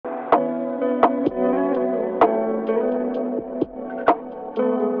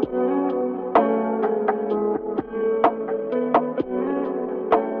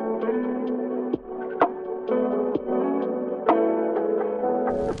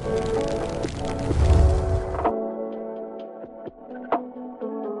Hey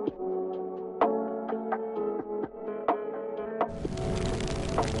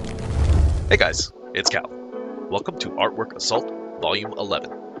guys, it's Cal. Welcome to Artwork Assault Volume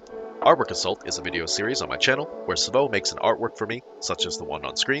 11. Artwork Assault is a video series on my channel where Savo makes an artwork for me, such as the one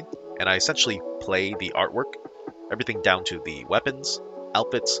on screen, and I essentially play the artwork, everything down to the weapons,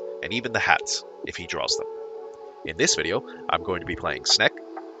 outfits, and even the hats, if he draws them. In this video, I'm going to be playing Snek,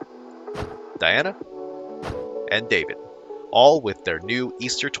 Diana, and David, all with their new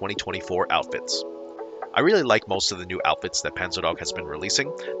Easter 2024 outfits. I really like most of the new outfits that Panzerdog has been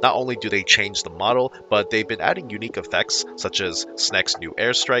releasing. Not only do they change the model, but they've been adding unique effects such as Snek's new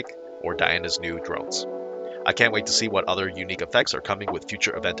airstrike or Diana's new drones. I can't wait to see what other unique effects are coming with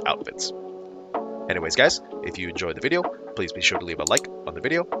future event outfits. Anyways guys, if you enjoyed the video, please be sure to leave a like on the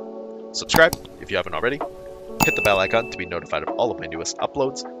video, subscribe if you haven't already, hit the bell icon to be notified of all of my newest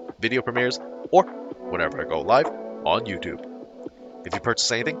uploads, video premieres, or whenever I go live on YouTube. If you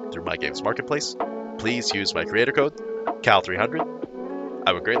purchase anything through my games marketplace, please use my creator code, CAL300.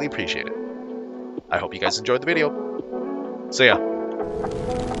 I would greatly appreciate it. I hope you guys enjoyed the video. So yeah,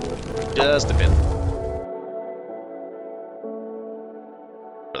 just a bit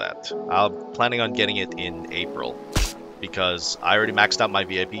for that. I'm planning on getting it in April because I already maxed out my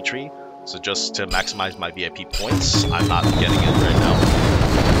VIP tree. So just to maximize my VIP points, I'm not getting it right now.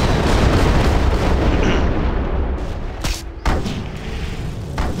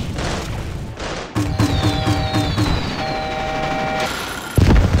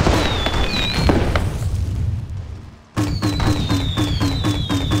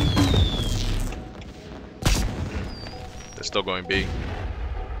 Still going B.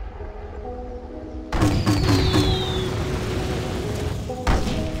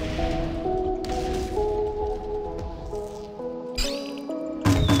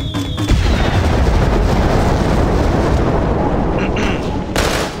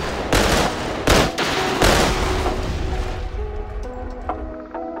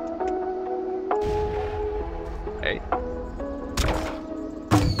 Hey.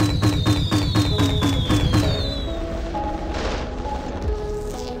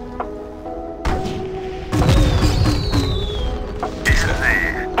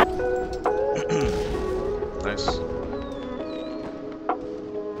 Nice.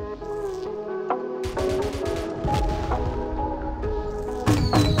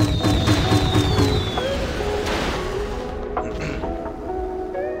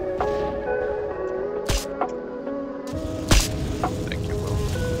 Thank you, Will.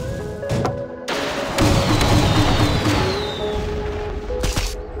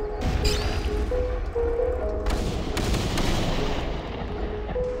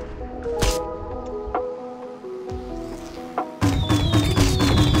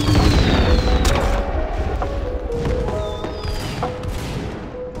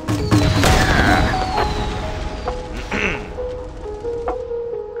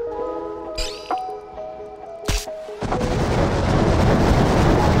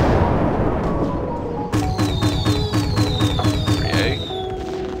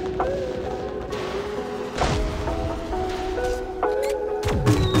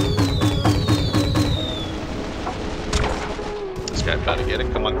 This guy about to get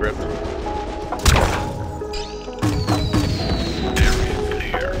it. Come on, Grip.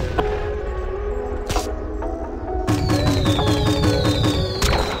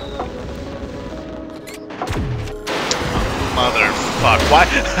 Motherfuck,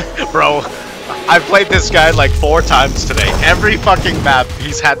 why? Bro, I've played this guy like 4 times today. Every fucking map,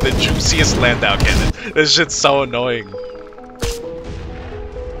 he's had the juiciest landau cannon. This shit's so annoying.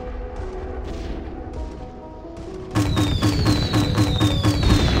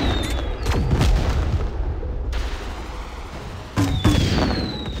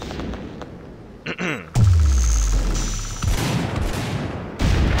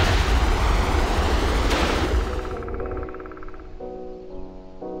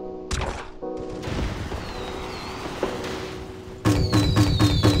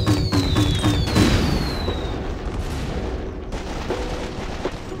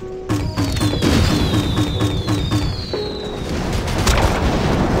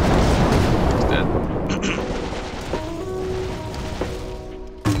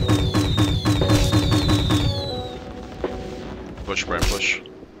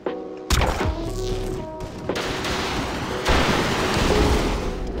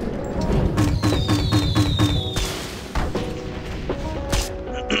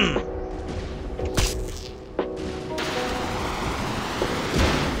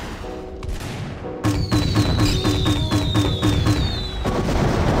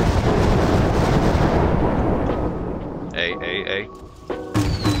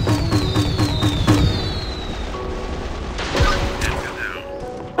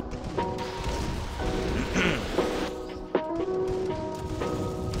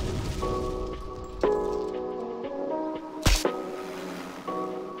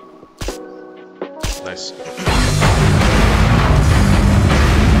 Nice.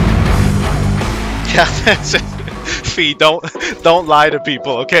 Yeah, that's it. Fee, don't lie to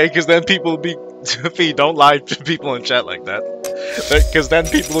people, okay? Because then people will be... Fee, don't lie to people in chat like that. Because then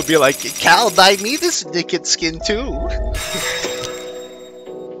people will be like, Cal, buy me this naked skin too.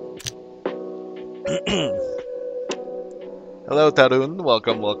 Hello, Tarun.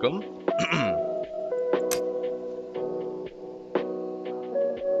 Welcome, welcome.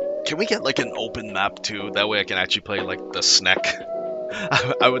 Can we get like an open map too? That way I can actually play like the Snek.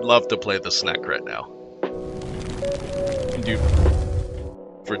 I would love to play the Snek right now. Dude,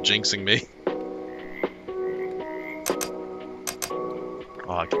 for jinxing me.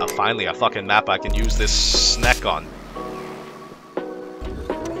 Oh, finally a fucking map I can use this Snek on.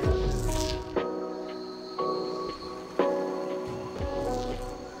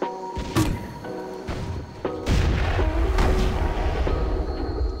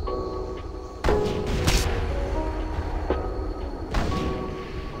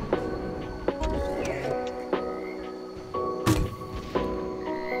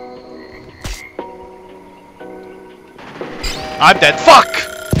 I'm dead. Fuck!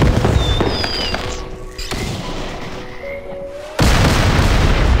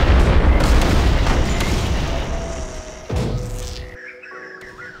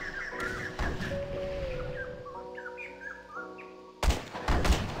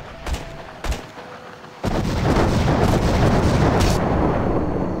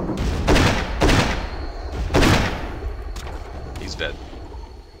 He's dead.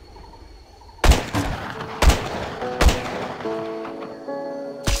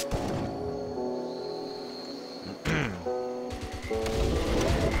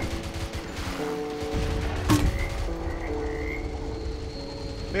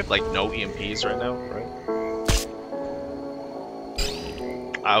 We have like no EMPs right now, right?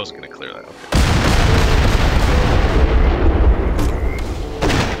 I was gonna clear that. Okay.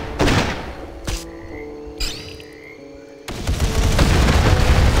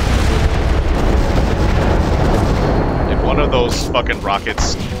 If one of those fucking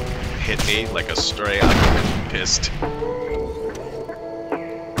rockets hit me like a stray, I'm pissed.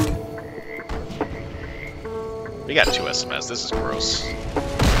 We got 2 SMS. This is gross.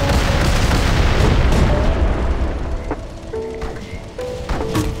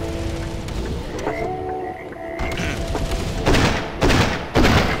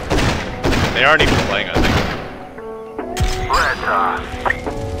 They aren't even playing, I think.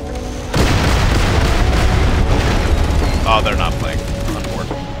 Oh, they're not playing.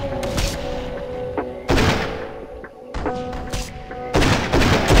 Unfortunately.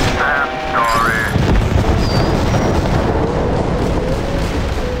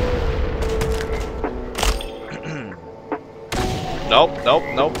 Nope, nope,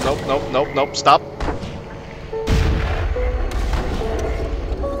 nope, nope, nope, nope, nope, stop.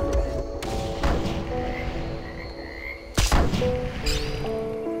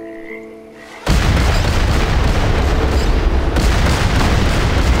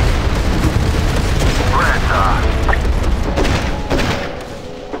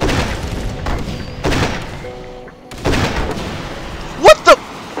 What the?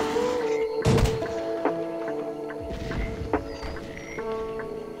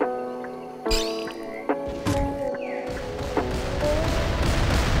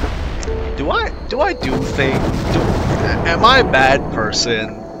 Do I do things? Am I a bad person?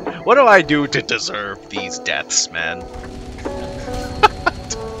 What do I do to deserve these deaths, man?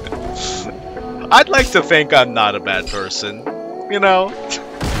 I'd like to think I'm not a bad person, you know?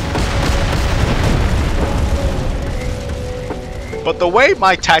 But the way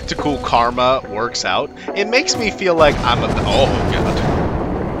my tactical karma works out, it makes me feel like I'm a... Oh, God.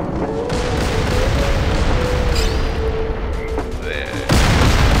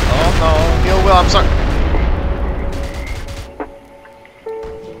 Oh, no. Neil Will, I'm sorry.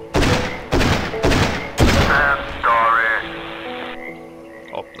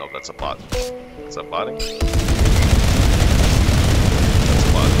 Oh, no, that's a bot. Is that botting? That's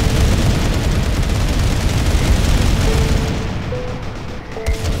a bot.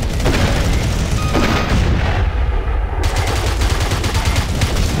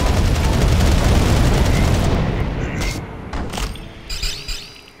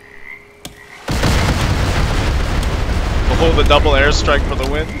 Oh, the double airstrike for the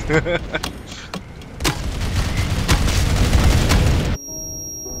win.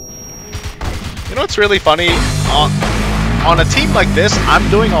 You know what's really funny? On a team like this, I'm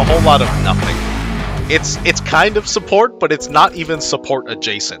doing a whole lot of nothing. It's kind of support, but it's not even support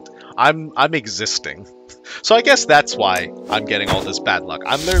adjacent. I'm existing. So I guess that's why I'm getting all this bad luck.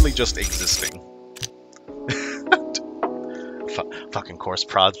 I'm literally just existing. fucking course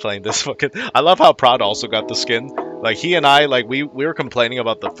Prod's playing this fucking. I love how Prod also got the skin. Like he and I, like we were complaining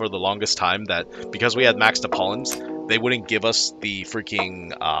about for the longest time that because we had maxed Apollons, they wouldn't give us the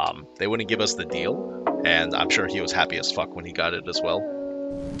freaking they wouldn't give us the deal, and I'm sure he was happy as fuck when he got it as well.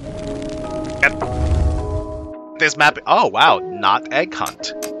 And this map, oh wow, not egg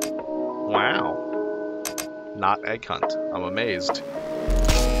hunt. Wow, not egg hunt. I'm amazed.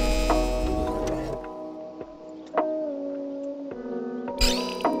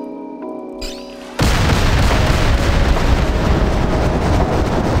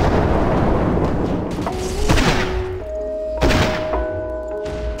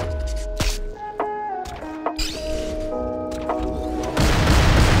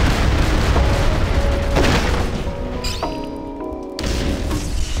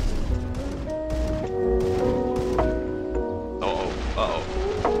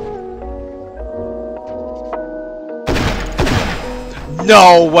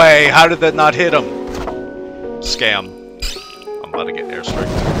 No way! How did that not hit him? Scam. I'm about to get airstriked.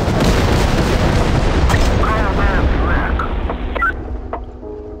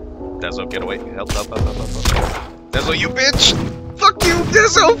 Dezo, get away. Help, help, help, help, help, help. Dezo, you bitch! Fuck you,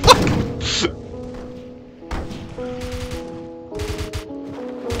 Dezo! Fuck!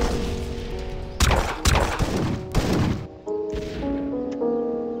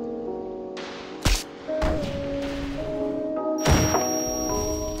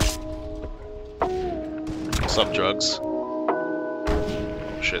 What's up, drugs?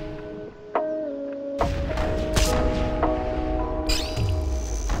 Oh, shit.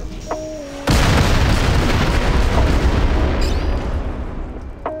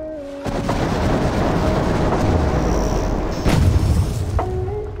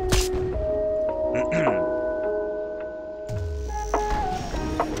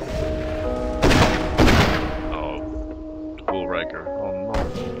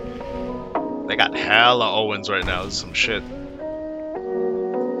 They got hella Owens right now. This is some shit.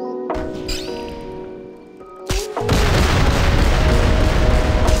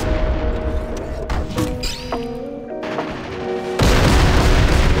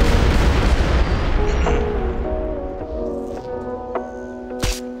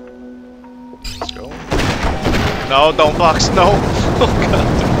 Let's go. No, don't box. No. Oh god.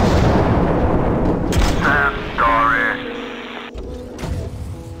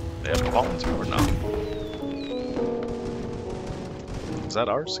 They have bombs or not? Is that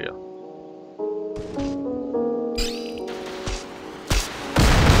ours? Yeah.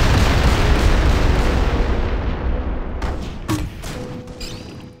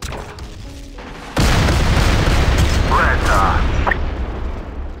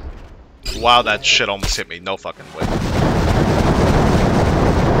 Wow, that shit almost hit me. No fucking way.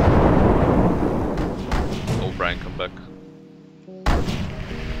 Oh, Brian, come back.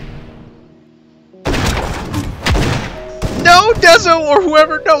 No, Dezo, or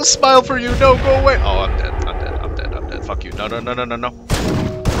whoever, no, smile for you, no, go away. Oh, I'm dead, I'm dead, I'm dead, I'm dead. Fuck you. No, no, no, no, no, no.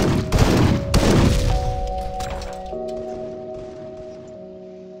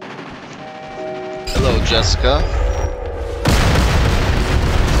 Hello, Jessica.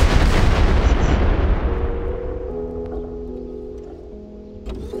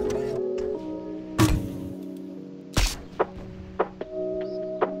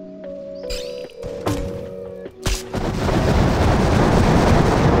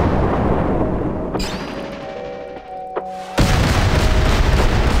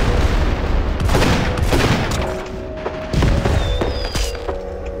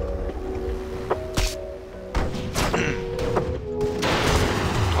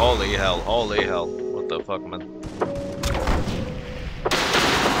 Holy hell. What the fuck, man?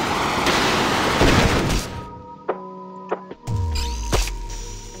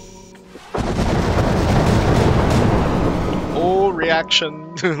 Oh,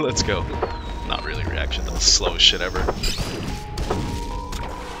 reaction. Let's go. Not really reaction, that's the slowest shit ever.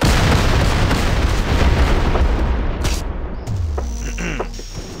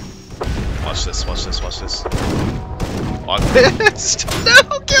 Watch this, watch this, watch this. Oh, I missed!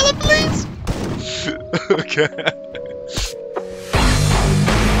 No, kill him, please! Okay.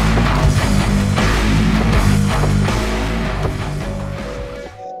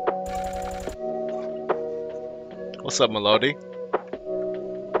 What's up, Melody?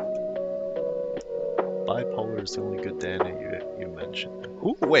 Bipolar is the only good Danny you mentioned.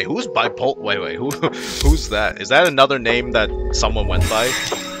 Who? Wait, who's bipolar? Wait, who's that? Is that another name that someone went by?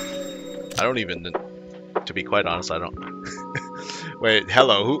 I don't even. To be quite honest, I don't. Wait,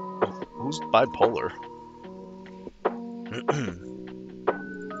 hello. Who's bipolar?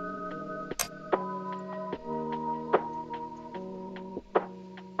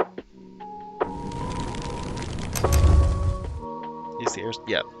 Here's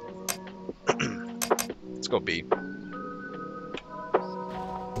yeah. Let's go B.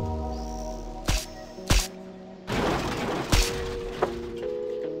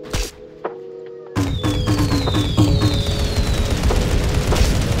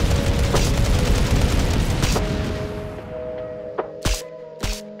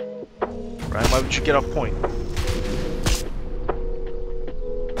 Ryan, why would you get off point?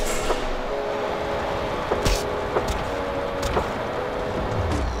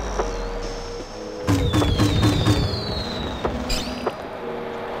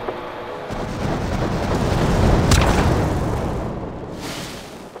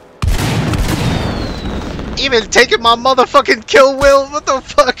 Even taking my motherfucking kill, Will? What the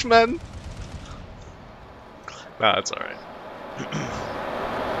fuck, man? Nah, it's alright.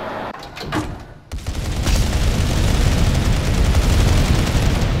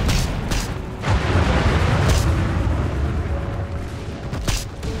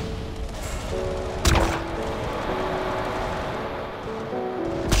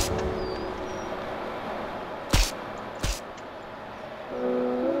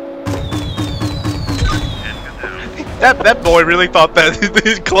 That boy really thought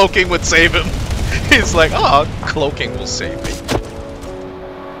that cloaking would save him. He's like, oh, cloaking will save me.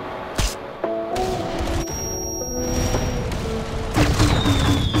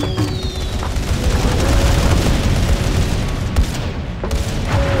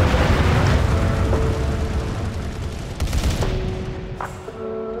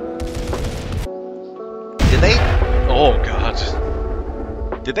 Did they? Oh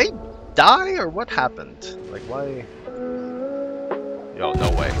god. Did they die or what happened? Like why? Yo, no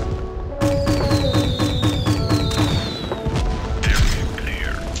way.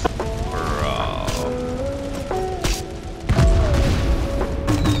 Clear. Bro.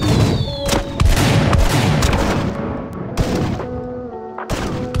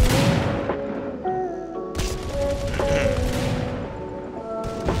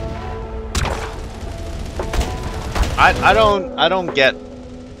 I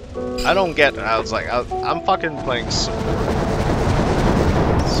don't get. I was like, I'm fucking playing support.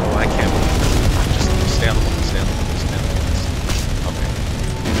 So I can't just stay on the line, stay on the line, stay on the line.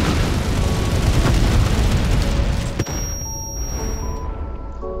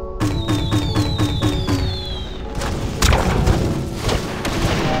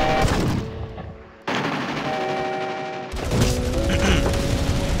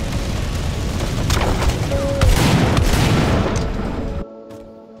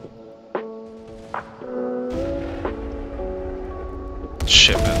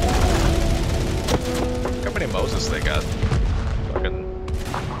 Shit, man. Look how many Moses they got. Fucking.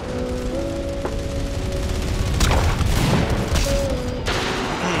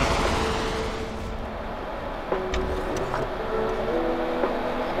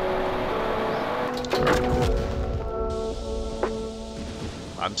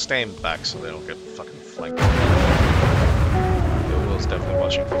 I'm staying back so they don't get fucking flanked. Will's definitely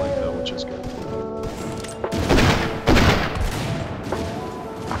watching flank though, which is good.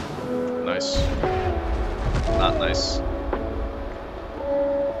 Nice. Not nice.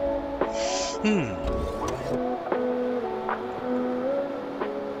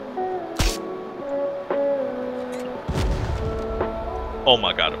 Oh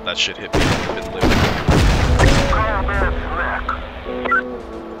my god, if that shit hit me, I would have been living.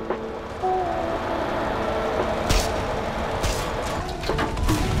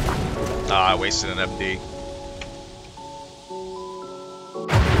 Ah, I wasted an MD.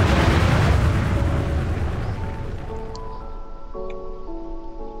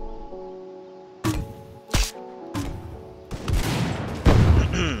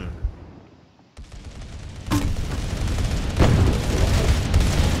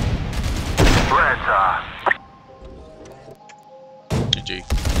 GG.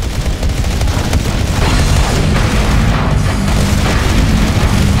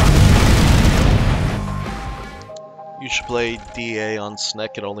 You should play DA on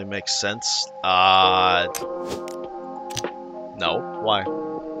Snek, it only makes sense. No. Why?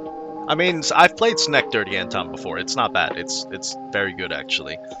 I mean, I've played Snek Dirty Anton before. It's not bad. It's very good,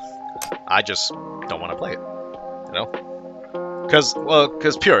 actually. I just don't want to play it. You know? Cause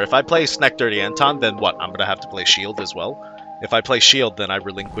pure, if I play Snek Dirty Anton, then what? I'm gonna have to play Shield as well. If I play Shield, then I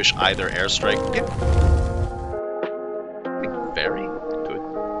relinquish either Airstrike. Yeah. Very good.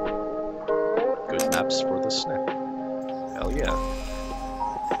 Good maps for the Snek. Hell yeah.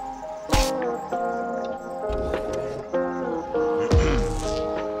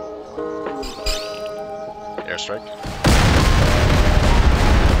 Airstrike.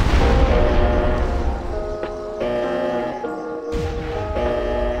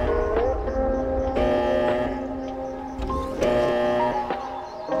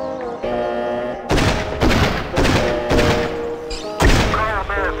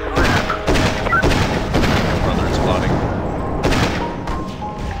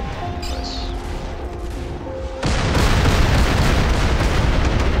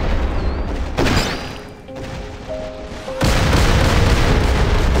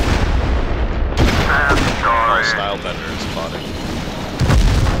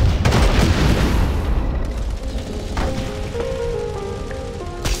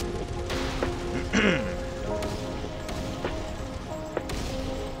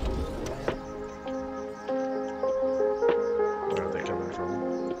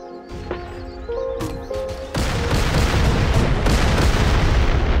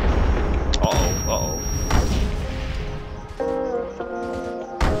 Uh-oh.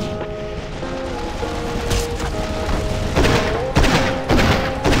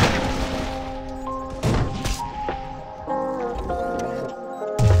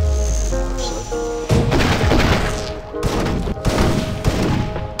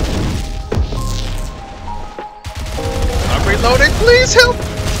 I'm reloading, please help!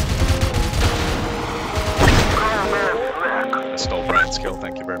 I stole Brian's kill,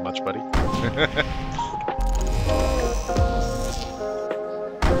 thank you very much, buddy.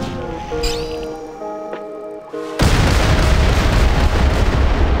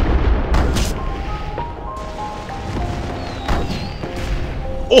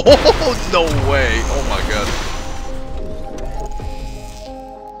 Oh, no way! Oh my god.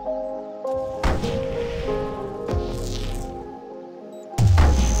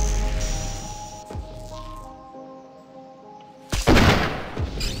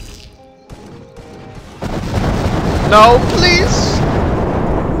 No, please!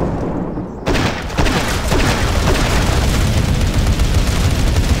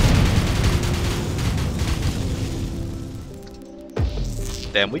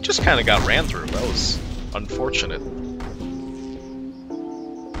 Damn, we just kind of got ran through. That was unfortunate.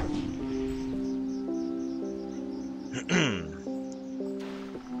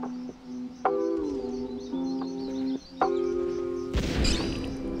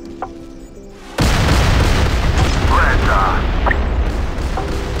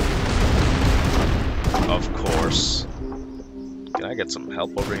 Of course. Can I get some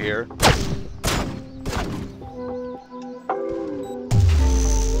help over here?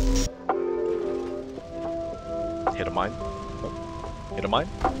 Hit a mine? Nope. Hit a mine?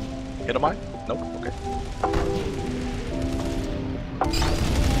 Hit a mine? Nope. Okay.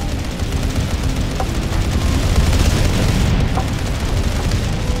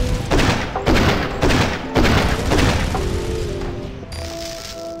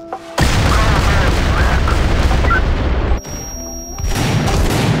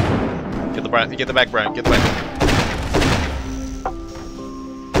 Get the back, Brian. Get the back.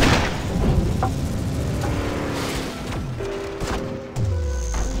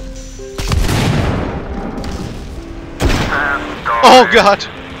 Oh god!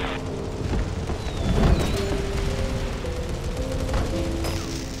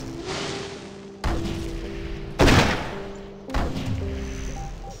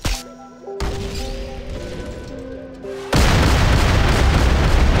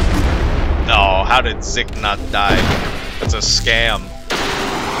 No, how did Zik not die? That's a scam.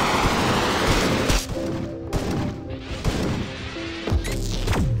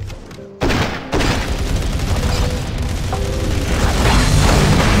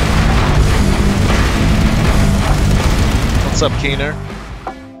 What's up, Keener?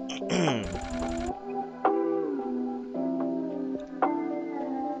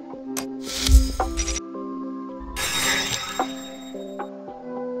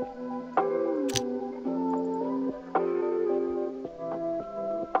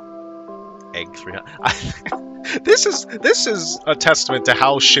 Egg 300. This is a testament to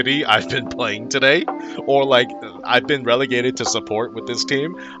how shitty I've been playing today, or like I've been relegated to support with this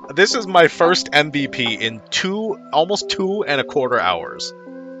team. This is my first MVP in almost 2.25 hours.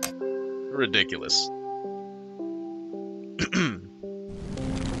 Ridiculous.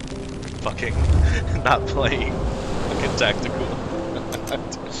 Fucking not playing fucking tactical.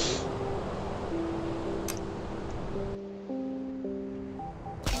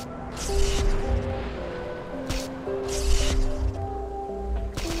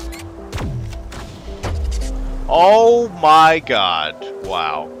 Oh my god.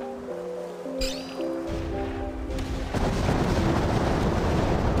 Wow.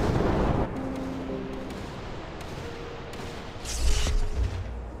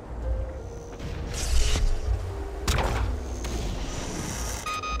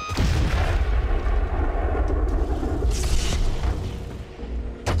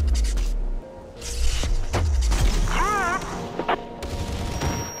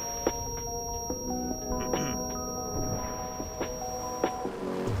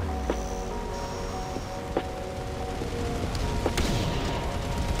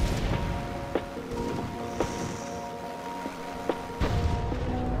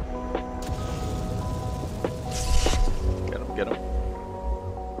 Get him.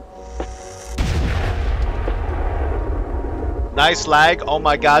 Nice lag. Oh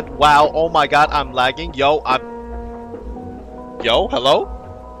my god. Wow. Oh my god. I'm lagging. Yo, hello?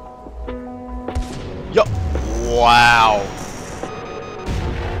 Yo. Wow.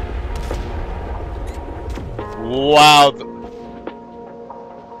 Wow.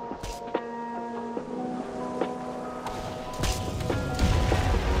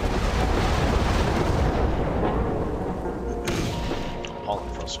 Pollen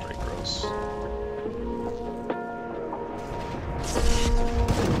frustrate gross.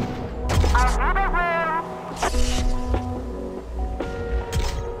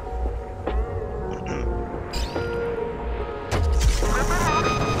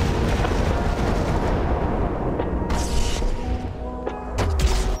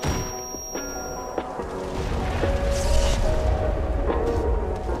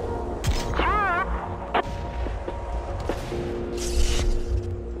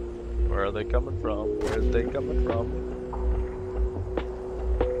 Where are they coming from? Where are they coming from?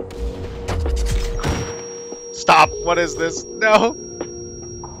 Stop! What is this? No!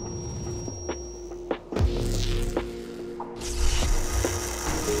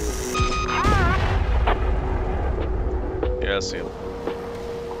 Yeah, I see him.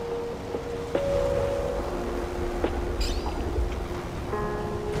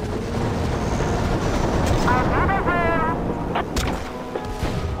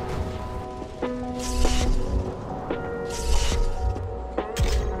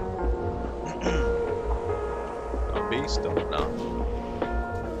 A beast? No.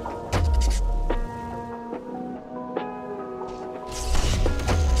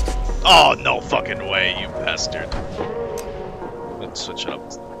 Oh, no fucking way, you bastard. Let's switch it up.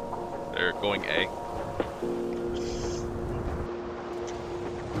 They're going A.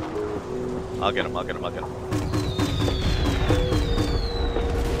 I'll get him.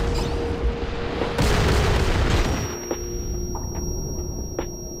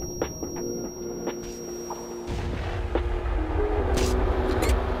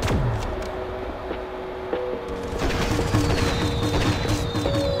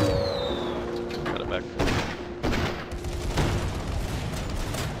 Got it back.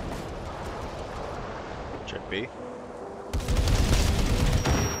 Check B.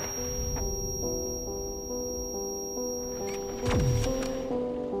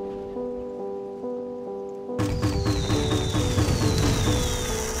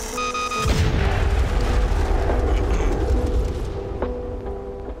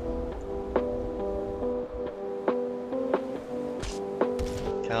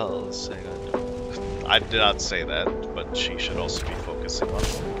 Cal is saying I did not say that, but she should also be focusing on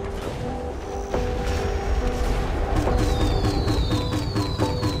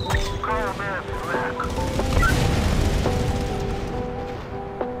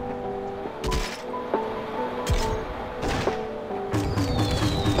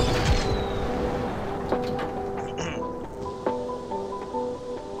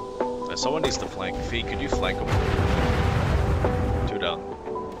someone needs to flank. Fee, could you flank him? 2 down.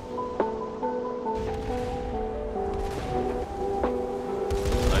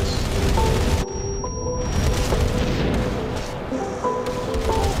 Nice.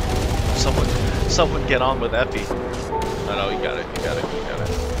 Someone get on with Effie. No, no, you got it.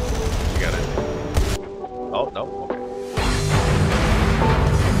 Oh, no? Okay.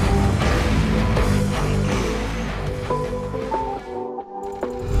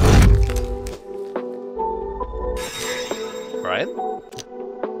 Brian?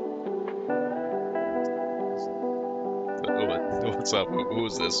 What's up?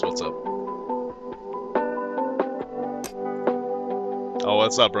 Who's this? What's up? Oh,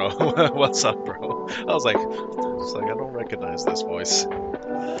 what's up, bro? What's up, bro? I was like, I don't recognize this voice.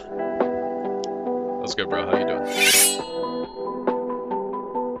 What's good, bro? How you doing?